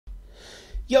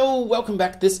Yo, welcome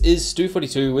back. This is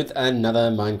Stu42 with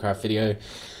another Minecraft video.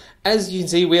 As you can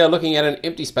see, we are looking at an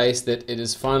empty space that it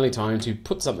is finally time to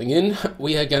put something in.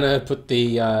 We are gonna put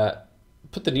the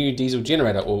new diesel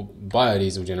generator, or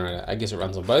biodiesel generator. I guess it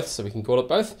runs on both, so we can call it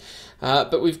both.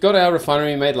 But we've got our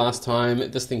refinery made last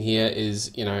time. This thing here is,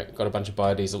 got a bunch of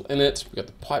biodiesel in it. We've got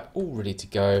the pipe all ready to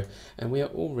go, and we are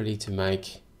all ready to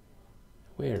make,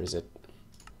 where is it?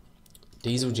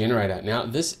 Diesel generator. Now,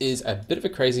 this is a bit of a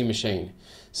crazy machine.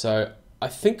 So I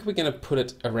think we're going to put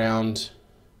it around,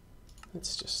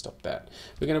 let's just stop that.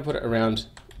 We're going to put it around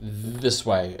this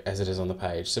way as it is on the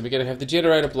page. So we're going to have the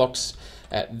generator blocks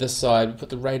at this side, put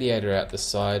the radiator out this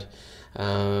side. We're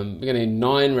going to need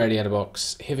 9 radiator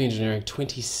blocks, heavy engineering,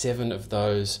 27 of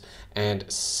those, and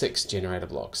 6 generator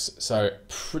blocks. So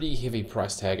pretty heavy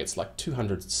price tag. It's like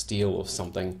 200 steel or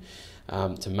something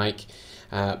to make.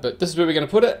 But this is where we're going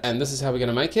to put it, and this is how we're going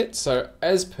to make it. So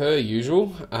as per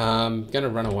usual, I'm going to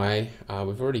run away.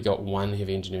 We've already got 1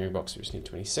 heavy engineering box. We just need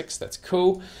 26. That's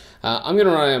cool. I'm going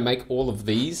to run away and make all of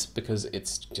these because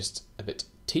it's just a bit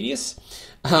tedious.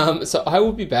 So I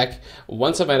will be back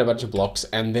once I've made a bunch of blocks,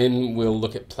 and then we'll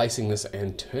look at placing this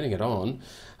and turning it on.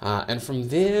 And from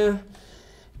there,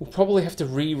 we'll probably have to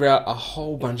reroute a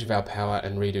whole bunch of our power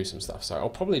and redo some stuff. So I'll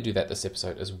probably do that this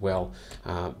episode as well,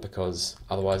 because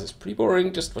otherwise it's pretty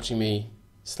boring just watching me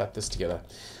slap this together.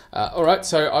 Alright,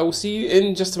 so I will see you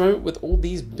in just a moment with all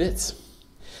these bits.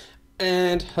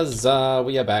 And huzzah,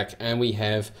 we are back, and we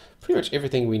have pretty much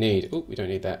everything we need. Oh, we don't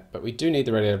need that, but we do need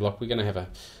the radiator block. We're going to have a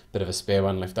bit of a spare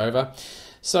one left over.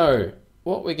 So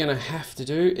what we're going to have to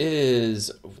do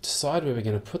is decide where we're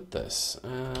going to put this.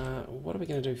 What are we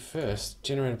going to do first?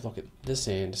 Generator block at this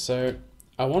end. So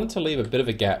I wanted to leave a bit of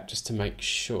a gap just to make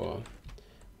sure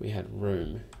we had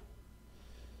room.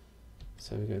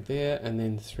 So we go there, and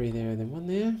then 3 there, and then 1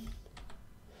 there.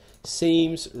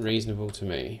 Seems reasonable to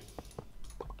me.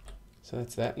 So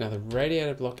that's that. Now the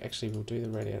radiator block, actually we'll do the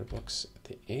radiator blocks at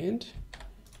the end.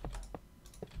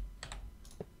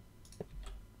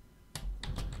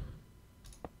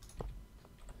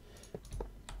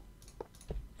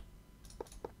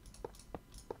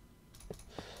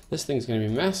 This thing's going to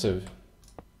be massive,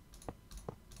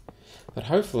 but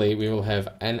hopefully we will have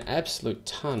an absolute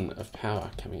ton of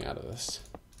power coming out of this.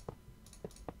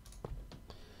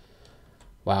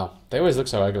 Wow, they always look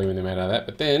so ugly when they're made out of that,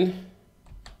 but then,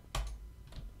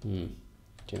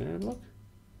 generator block?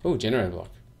 Oh, generator block.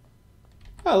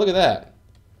 Oh, look at that.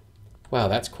 Wow,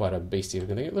 that's quite a beastie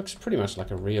looking thing. It looks pretty much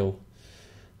like a real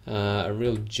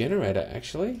generator,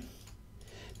 actually.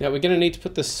 Now we're going to need to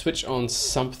put the switch on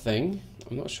something.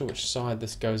 I'm not sure which side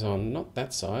this goes on. Not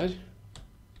that side.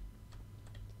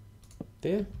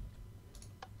 There.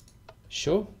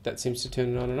 Sure, that seems to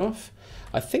turn it on and off.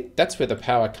 I think that's where the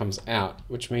power comes out,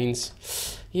 which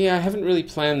means, yeah, I haven't really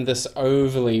planned this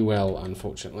overly well,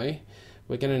 unfortunately.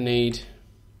 We're going to need...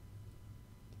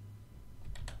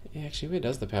 Yeah, actually, where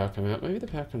does the power come out? Maybe the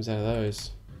power comes out of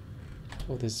those.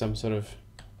 Or there's some sort of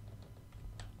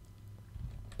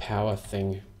power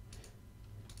thing.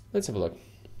 Let's have a look.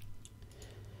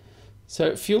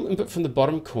 So fuel input from the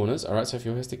bottom corners. Alright, so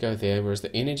fuel has to go there, whereas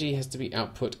the energy has to be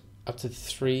output up to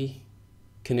 3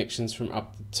 connections from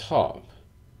up the top.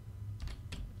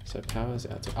 So power's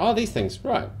out to... Oh, these things.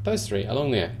 Right, those 3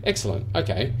 along there. Excellent.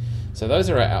 Okay, so those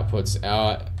are our outputs.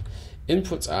 Our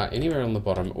inputs are anywhere on the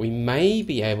bottom. We may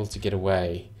be able to get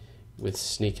away with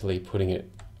sneakily putting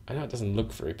it... I know it doesn't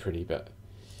look very pretty, but...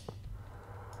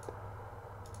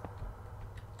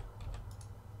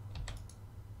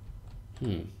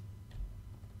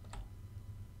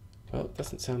 Well, it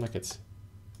doesn't sound like it's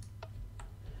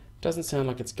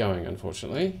going,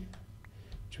 unfortunately,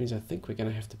 which means I think we're going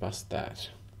to have to bust that.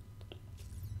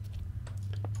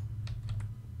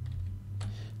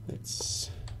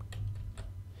 Let's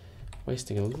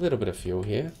wasting a little bit of fuel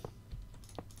here.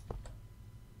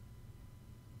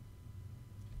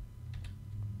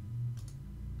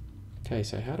 Okay,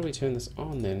 so how do we turn this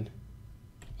on then?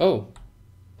 Oh,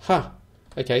 ha!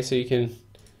 Okay, so you can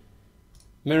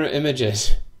mirror image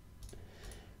it.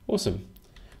 Awesome.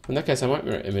 In that case, I might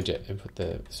mirror image it and put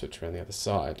the switch around the other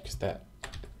side, because that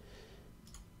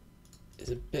is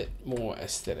a bit more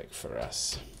aesthetic for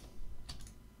us.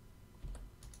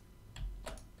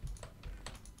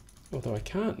 Although I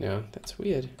can't now, that's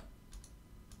weird.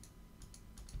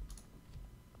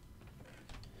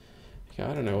 Okay,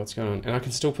 I don't know what's going on. And I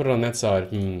can still put it on that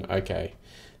side. Okay,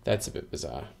 that's a bit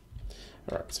bizarre.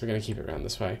 Alright, so we're going to keep it around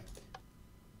this way.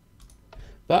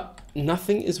 But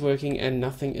nothing is working and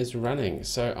nothing is running,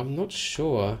 so I'm not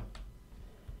sure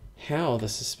how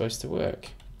this is supposed to work,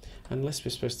 unless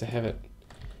we're supposed to have it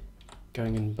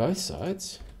going in both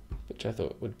sides. which I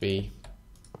thought would be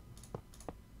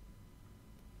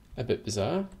a bit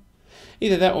bizarre.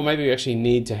 Either that, or maybe we actually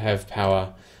need to have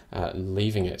power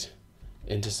leaving it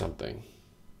into something.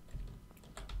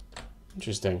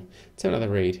 Interesting. Let's have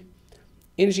another read.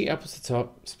 Energy output to the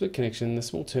top, split connection, the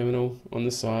small terminal on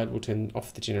the side will turn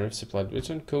off the generator supply to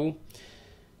return. Cool.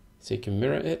 So you can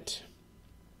mirror it.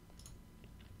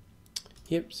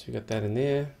 Yep, so we got that in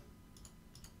there.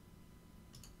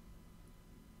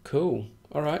 Cool.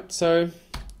 All right, so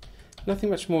nothing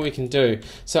much more we can do.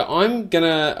 So I'm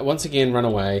gonna once again run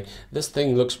away. This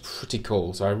thing looks pretty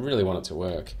cool, so I really want it to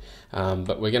work.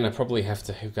 But we're gonna probably have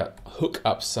to hook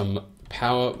up some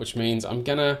power, which means I'm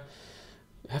gonna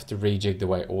have to rejig the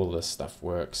way all this stuff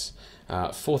works.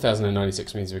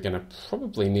 4096 means we're gonna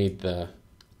probably need the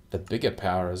bigger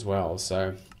power as well.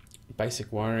 So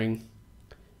basic wiring.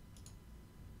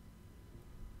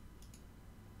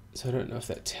 So I don't know if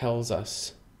that tells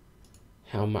us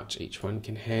how much each one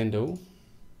can handle.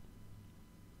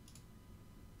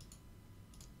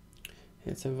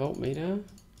 It's a voltmeter.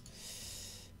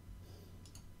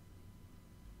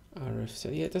 RF, so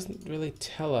yeah, it doesn't really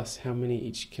tell us how many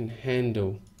each can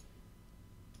handle,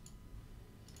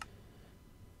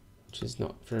 which is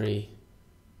not very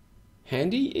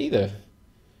handy either.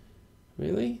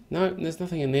 Really? No, and there's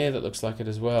nothing in there that looks like it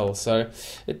as well. So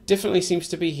it definitely seems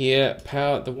to be here.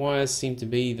 Power, the wires seem to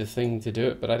be the thing to do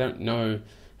it, but I don't know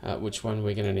which one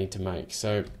we're going to need to make.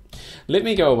 So let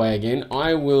me go away again.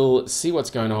 I will see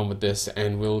what's going on with this,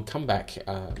 and we'll come back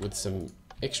with some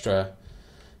extra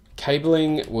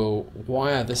cabling. We'll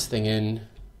wire this thing in.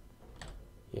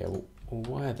 Yeah, we'll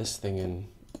wire this thing in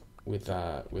with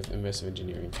Immersive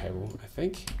Engineering cable, I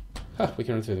think. We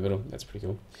can run through the middle. That's pretty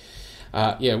cool.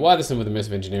 Yeah, wire this in with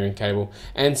Immersive Engineering cable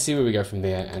and see where we go from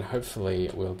there, and hopefully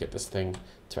we'll get this thing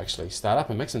to actually start up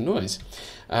and make some noise.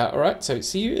 Alright, so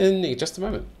see you in just a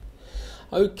moment.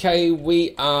 Okay,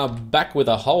 we are back with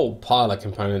a whole pile of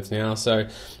components now. So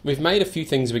we've made a few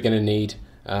things we're going to need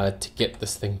to get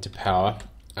this thing to power.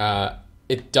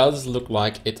 It does look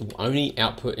like it will only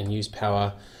output and use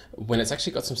power when it's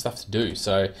actually got some stuff to do.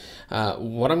 So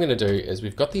what I'm going to do is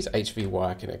we've got these HV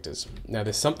wire connectors. Now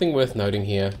there's something worth noting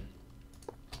here.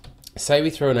 Say we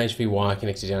throw an HV wire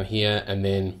connector down here, and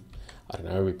then, I don't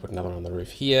know, we put another on the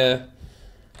roof here,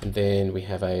 and then we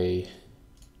have a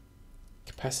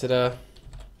capacitor.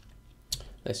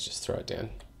 Let's just throw it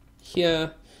down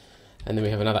here, and then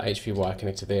we have another HV wire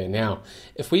connector there. Now,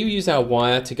 if we use our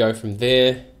wire to go from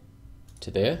there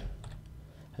to there,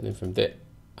 and then from there,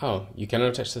 oh, you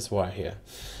cannot attach this wire here.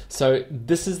 So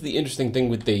this is the interesting thing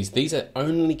with these. These are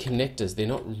only connectors, they're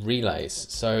not relays.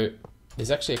 So there's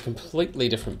actually a completely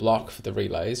different block for the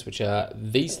relays, which are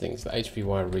these things, the HV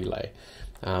wire relay.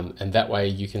 And that way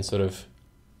you can sort of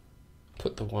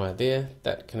put the wire there,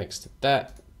 that connects to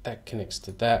that, that connects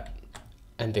to that,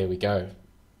 and there we go.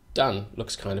 Done.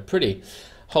 Looks kind of pretty.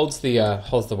 Holds the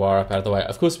wire up out of the way.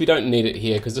 Of course, we don't need it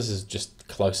here because this is just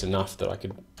close enough that I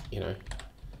could,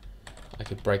 I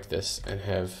could break this and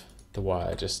have the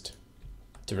wire just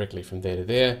directly from there to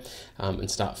there and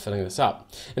start filling this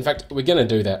up. In fact, we're going to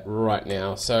do that right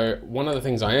now. So one of the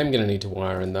things I am going to need to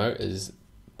wire in though is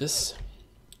this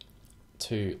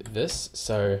to this.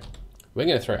 So we're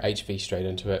going to throw HV straight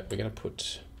into it. We're going to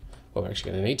put, well, we're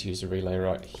actually going to need to use a relay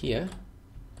right here.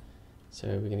 So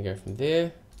we're going to go from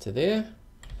there to there.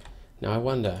 Now I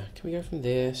wonder, can we go from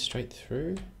there straight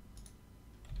through?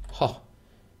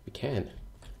 We can.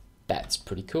 That's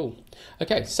pretty cool.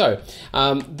 Okay, so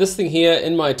this thing here,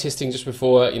 in my testing just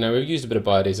before, we've used a bit of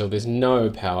biodiesel. There's no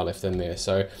power left in there.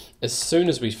 So as soon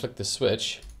as we flick the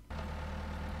switch,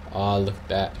 look at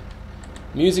that.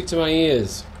 Music to my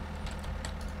ears.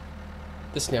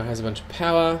 This now has a bunch of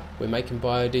power. We're making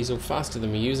biodiesel faster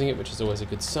than we're using it, which is always a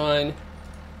good sign.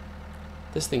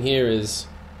 This thing here is,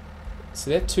 so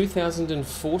that's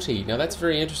 2040. Now that's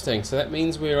very interesting. So that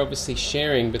means we're obviously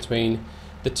sharing between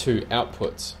the two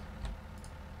outputs.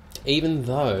 Even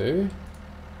though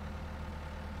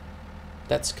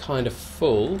that's kind of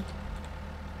full,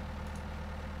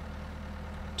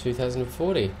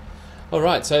 2040. All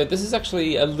right, so this is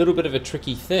actually a little bit of a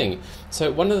tricky thing.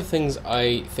 So one of the things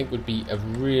I think would be a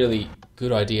really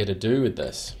good idea to do with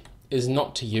this is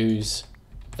not to use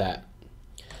that,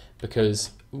 because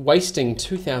wasting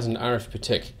 2000 RF per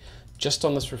tick just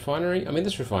on this refinery, I mean,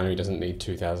 this refinery doesn't need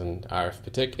 2000 RF per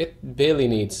tick. It barely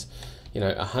needs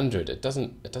 100. It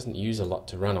doesn't use a lot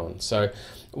to run on. So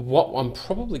what I'm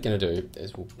probably going to do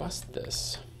is we'll bust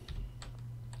this.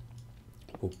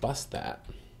 We'll bust that.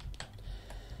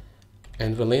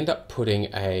 And we'll end up putting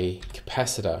a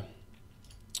capacitor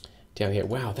down here.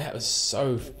 Wow, that's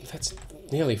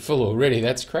nearly full already.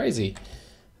 That's crazy.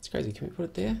 That's crazy. Can we put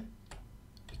it there?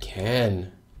 We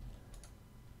can.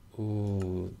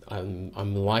 Ooh,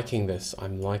 I'm liking this.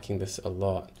 I'm liking this a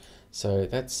lot. So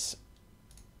that's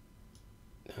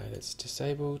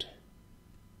disabled.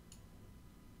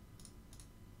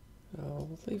 Oh,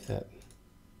 we'll leave that.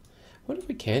 I wonder if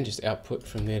we can just output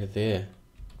from there to there.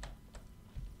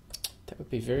 That would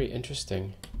be very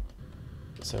interesting.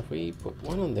 So if we put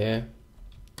one on there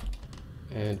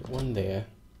and one there,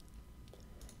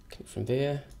 from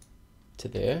there to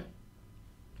there,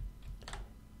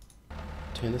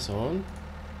 turn this on.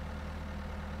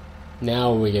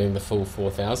 Now we're getting the full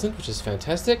 4000, which is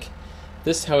fantastic.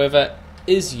 This, however,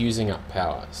 is using up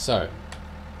power. So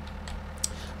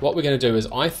what we're going to do is,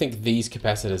 I think these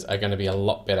capacitors are going to be a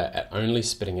lot better at only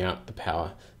spitting out the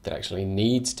power that actually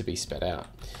needs to be spit out.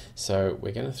 So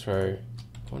we're going to throw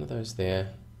one of those there,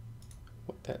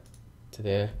 put that to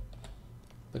there.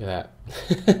 Look at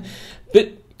that.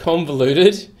 Bit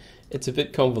convoluted. It's a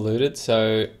bit convoluted.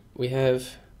 So we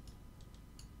have,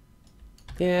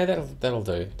 yeah, that'll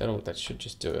do. That should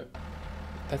just do it.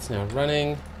 That's now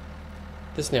running.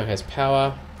 This now has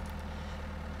power.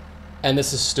 And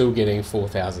this is still getting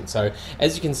 4000. So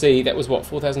as you can see, that was what,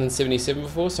 4077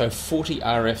 before, so 40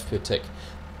 RF per tick.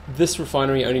 This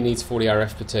refinery only needs 40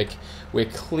 RF per tick. We're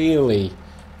clearly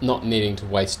not needing to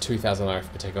waste 2000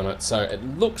 RF per tick on it, so it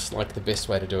looks like the best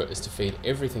way to do it is to feed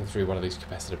everything through one of these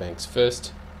capacitor banks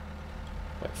first.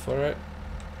 Wait for it.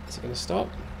 Is it going to stop?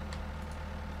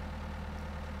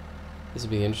 This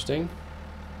will be interesting.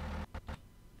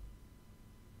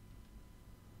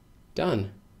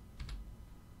 Done.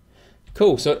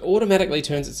 Cool, so it automatically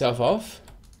turns itself off.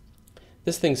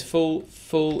 This thing's full,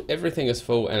 everything is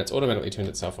full, and it's automatically turned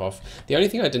itself off. The only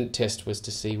thing I didn't test was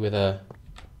to see whether,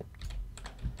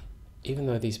 even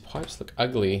though these pipes look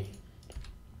ugly,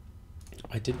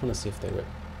 I did want to see if they work.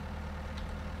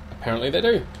 Apparently they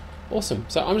do. Awesome.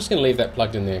 So I'm just going to leave that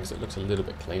plugged in there because it looks a little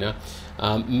bit cleaner.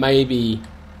 Maybe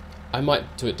I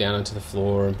might do it down into the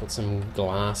floor and put some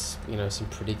glass, you know, some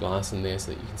pretty glass in there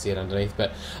so that you can see it underneath.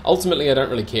 But ultimately, I don't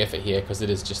really care for here because it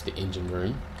is just the engine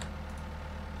room.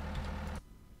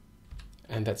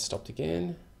 And that's stopped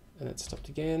again, and that's stopped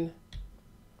again.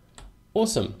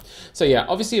 Awesome. So yeah,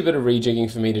 obviously a bit of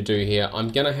rejigging for me to do here. I'm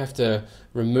going to have to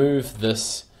remove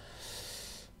this.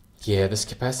 Yeah, this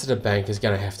capacitor bank is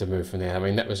going to have to move from there. I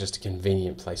mean, that was just a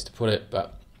convenient place to put it,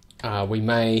 but I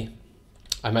may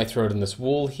throw it in this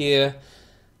wall here.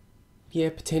 Yeah,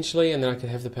 potentially, and then I could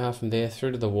have the power from there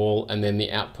through to the wall, and then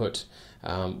the output,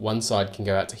 one side can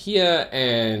go out to here,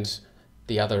 and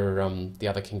the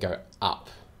other can go up.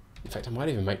 In fact, I might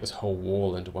even make this whole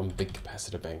wall into one big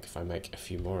capacitor bank if I make a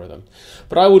few more of them.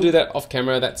 But I will do that off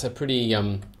camera. That's a pretty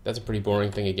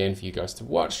boring thing again for you guys to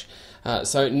watch.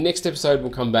 So next episode we'll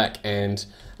come back and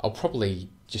I'll probably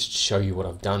just show you what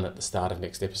I've done at the start of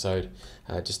next episode,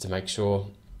 just to make sure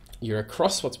you're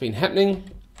across what's been happening.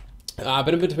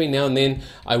 But in between now and then,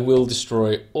 I will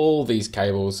destroy all these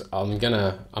cables. I'm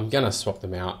gonna swap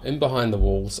them out. In behind the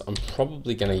walls, I'm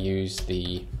probably gonna use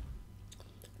the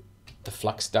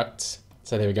flux ducts.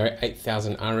 So there we go,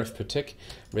 8000 RF per tick,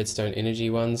 Redstone Energy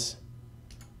ones.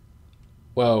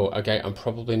 Well, okay, I'm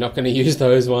probably not going to use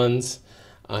those ones.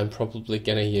 I'm probably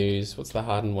going to use, what's the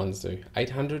hardened ones do?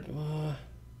 800?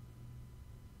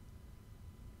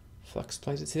 Flux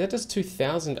plated. See, that does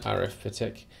 2000 RF per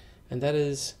tick. And that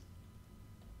is,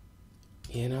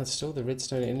 yeah, no, it's still the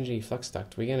Redstone Energy flux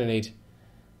duct. We're going to need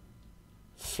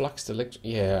fluxed electric.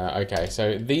 Yeah, okay.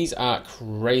 So these are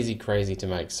crazy to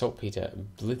make. Saltpeter,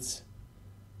 blitz.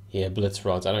 Yeah, blitz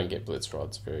rods. I don't get blitz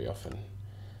rods very often,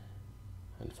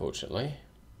 unfortunately.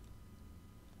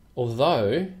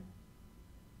 Although,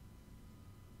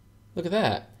 look at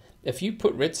that. If you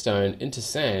put redstone into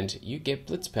sand, you get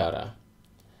blitz powder.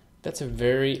 That's a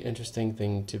very interesting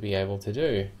thing to be able to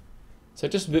do. So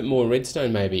just a bit more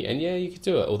redstone maybe, and yeah, you could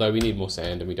do it, although we need more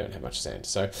sand and we don't have much sand.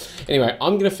 So anyway,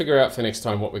 I'm going to figure out for next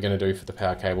time what we're going to do for the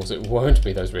power cables. It won't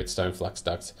be those redstone flux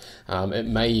ducts. It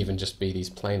may even just be these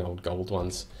plain old gold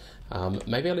ones.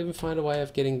 Maybe I'll even find a way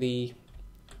of getting the...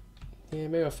 Yeah,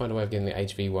 maybe I'll find a way of getting the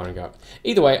HV wiring up.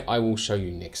 Either way, I will show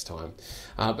you next time.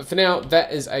 But for now,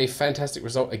 that is a fantastic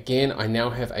result. Again, I now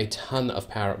have a ton of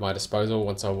power at my disposal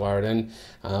once I wire it in,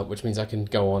 which means I can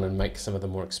go on and make some of the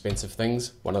more expensive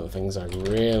things. One of the things I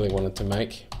really wanted to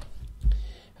make,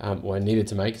 or I needed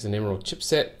to make, is an Emerald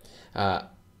chipset.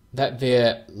 That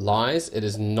there lies. It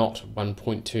is not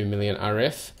 1.2 million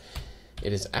RF.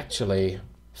 It is actually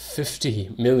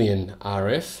 50 million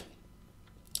RF.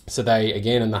 So they,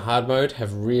 again, in the hard mode,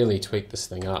 have really tweaked this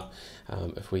thing up.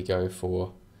 If we go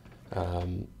for,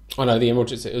 oh no, the Emerald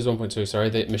chipset is 1.2, sorry.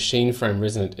 The machine frame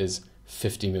resonant is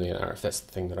 50 million hour, if that's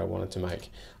the thing that I wanted to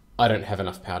make. I don't have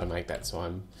enough power to make that, so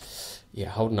I'm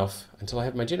holding off until I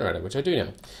have my generator, which I do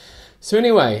now. So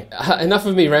anyway, enough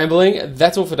of me rambling.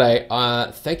 That's all for today.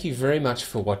 Thank you very much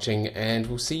for watching, and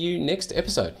we'll see you next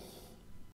episode.